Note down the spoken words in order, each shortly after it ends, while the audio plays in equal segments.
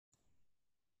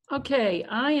Okay,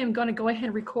 I am going to go ahead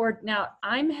and record. Now,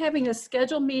 I'm having a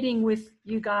scheduled meeting with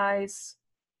you guys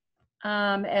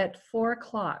at 4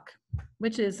 o'clock,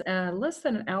 which is less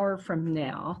than an hour from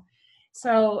now.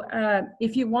 So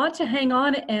if you want to hang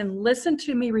on and listen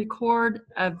to me record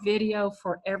a video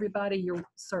for everybody, you're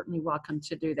certainly welcome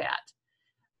to do that.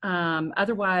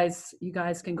 Otherwise, you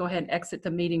guys can go ahead and exit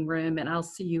the meeting room, and I'll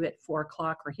see you at 4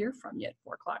 o'clock or hear from you at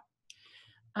 4 o'clock.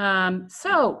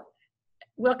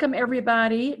 Welcome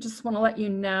everybody. Just want to let you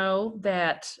know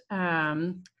that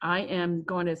I am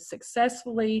going to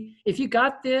successfully, if you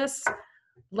got this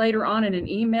later on in an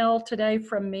email today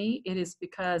from me, it is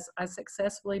because I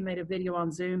successfully made a video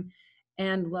on Zoom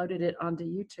and loaded it onto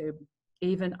YouTube.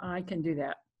 Even I can do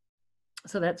that.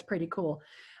 So that's pretty cool.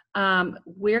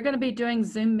 We're going to be doing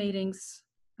Zoom meetings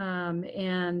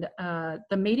and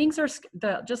the meetings are,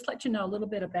 just let you know a little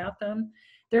bit about them.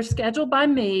 They're scheduled by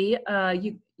me.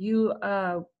 You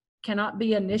cannot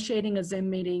be initiating a Zoom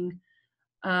meeting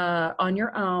on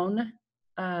your own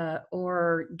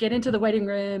or get into the waiting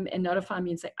room and notify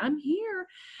me and say, I'm here.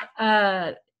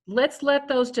 Let's let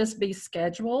those just be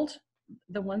scheduled,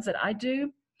 the ones that I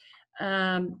do.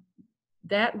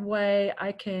 That way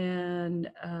I can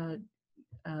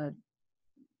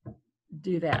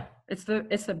do that. It's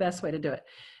the best way to do it.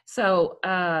 So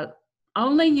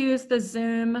only use the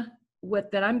Zoom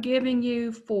that I'm giving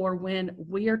you for when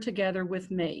we are together with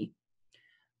me.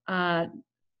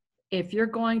 If you're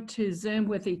going to Zoom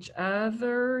with each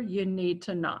other, you need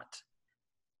to not.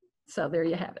 So there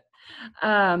you have it.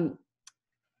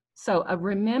 So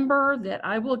remember that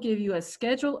I will give you a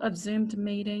schedule of Zoomed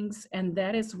meetings, and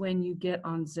that is when you get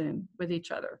on Zoom with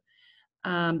each other.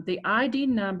 The ID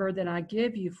number that I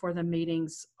give you for the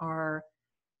meetings are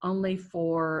only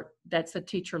for, that's a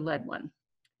teacher-led one.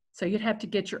 So you'd have to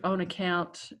get your own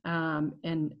account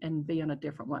and be on a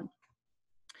different one.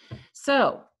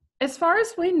 So as far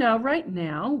as we know right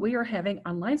now, we are having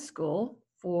online school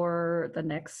for the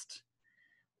next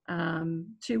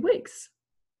 2 weeks.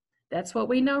 That's what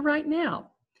we know right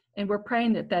now. And we're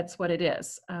praying that that's what it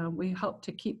is. We hope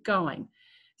to keep going.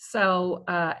 So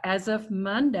as of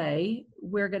Monday,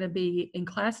 we're going to be in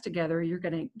class together. You're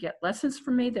going to get lessons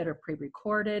from me that are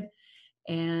pre-recorded,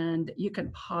 and you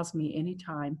can pause me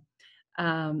anytime.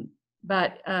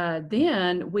 But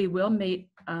then we will meet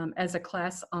as a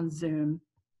class on Zoom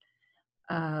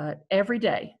every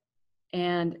day.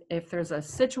 And if there's a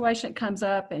situation that comes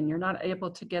up and you're not able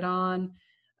to get on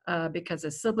because a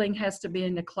sibling has to be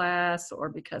in the class or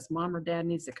because mom or dad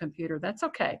needs a computer, that's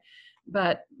okay.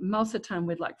 But most of the time,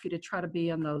 we'd like for you to try to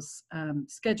be on those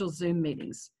scheduled Zoom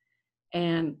meetings.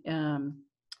 And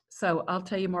so I'll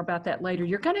tell you more about that later.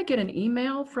 You're going to get an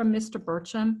email from Mr.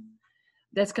 Burcham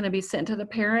that's going to be sent to the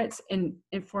parents and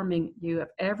informing you of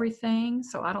everything.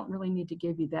 So I don't really need to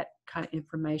give you that kind of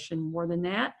information more than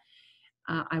that.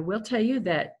 I will tell you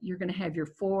that you're going to have your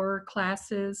 4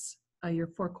 classes, your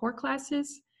 4 core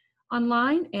classes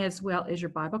online, as well as your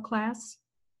Bible class.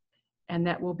 And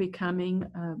that will be coming,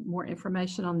 more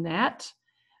information on that.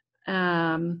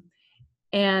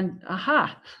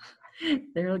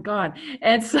 They're gone.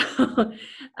 And so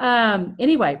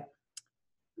anyway,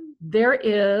 there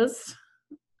is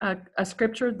a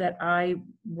scripture that I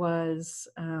was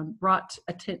brought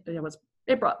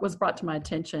to my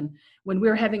attention when we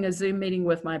were having a Zoom meeting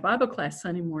with my Bible class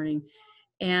Sunday morning,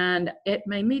 and it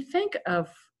made me think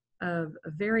of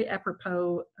very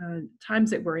apropos times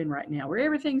that we're in right now, where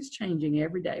everything's changing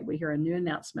every day. We hear a new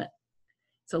announcement.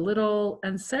 It's a little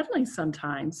unsettling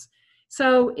sometimes.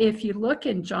 So if you look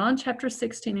in John chapter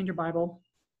 16 in your Bible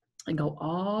and go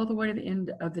all the way to the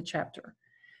end of the chapter,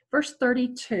 verse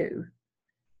 32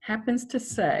 happens to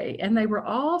say, and they were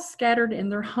all scattered in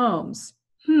their homes.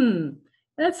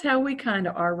 That's how we kind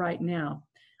of are right now.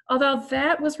 Although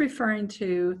that was referring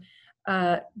to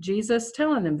Jesus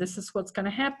telling them, this is what's going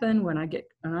to happen when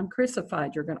I'm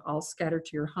crucified. You're going to all scatter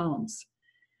to your homes.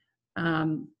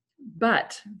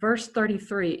 But verse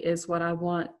 33 is what I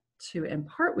want to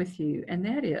impart with you, and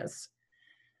that is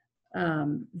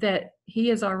that he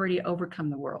has already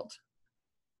overcome the world.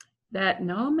 That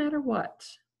no matter what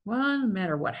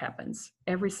happens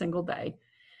every single day,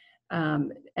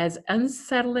 as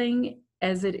unsettling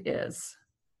as it is,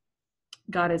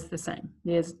 God is the same.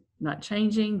 He is not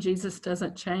changing. Jesus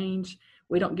doesn't change.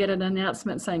 We don't get an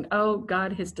announcement saying, oh,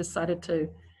 God has decided to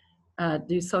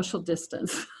do social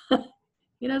distance.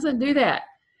 He doesn't do that.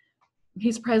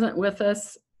 He's present with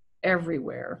us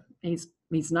everywhere. He's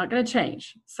not going to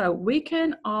change. So we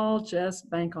can all just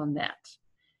bank on that.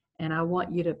 And I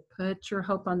want you to put your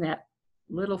hope on that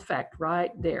little fact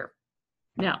right there.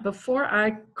 Now, before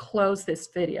I close this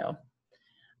video,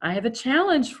 I have a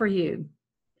challenge for you.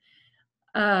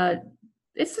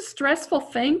 It's a stressful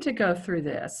thing to go through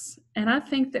this. And I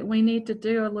think that we need to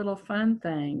do a little fun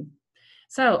thing.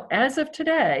 So as of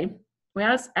today,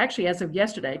 well, actually as of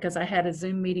yesterday, because I had a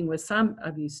Zoom meeting with some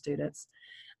of you students,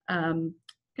 I'm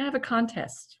gonna have a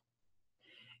contest.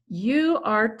 You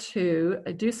are to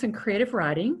do some creative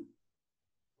writing.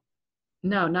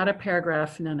 No, not a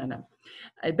paragraph, no.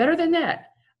 Better than that.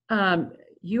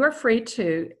 You are free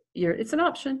to, it's an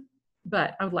option,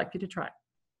 but I would like you to try.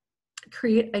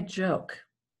 Create a joke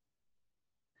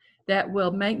that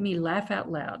will make me laugh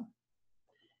out loud.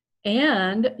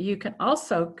 And you can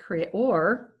also create,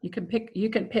 or you can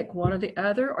pick one or the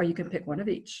other, or you can pick one of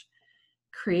each.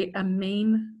 Create a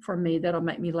meme for me that'll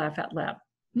make me laugh out loud.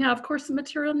 Now, of course, the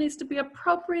material needs to be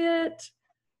appropriate,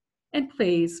 and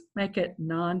please make it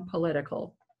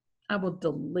non-political. I will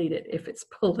delete it if it's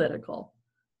political.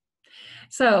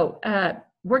 So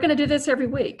we're going to do this every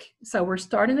week. So we're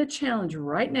starting the challenge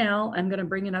right now. I'm going to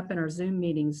bring it up in our Zoom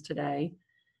meetings today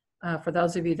for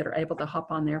those of you that are able to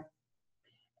hop on there.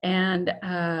 And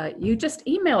you just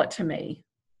email it to me,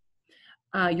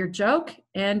 your joke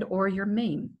and or your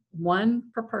meme, one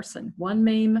per person, one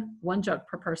meme, one joke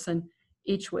per person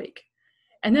each week.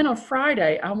 And then on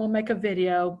Friday, I will make a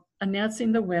video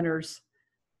announcing the winners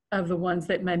of the ones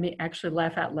that made me actually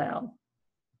laugh out loud.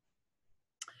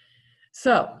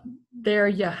 So there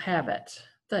you have it.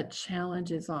 The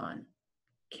challenge is on.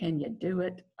 Can you do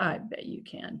it? I bet you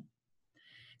can.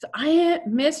 So I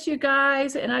miss you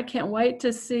guys, and I can't wait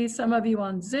to see some of you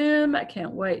on Zoom. I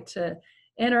can't wait to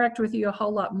interact with you a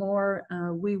whole lot more.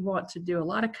 We want to do a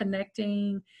lot of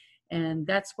connecting, and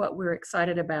that's what we're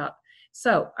excited about.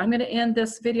 So I'm going to end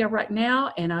this video right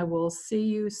now, and I will see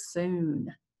you soon.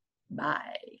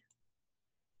 Bye.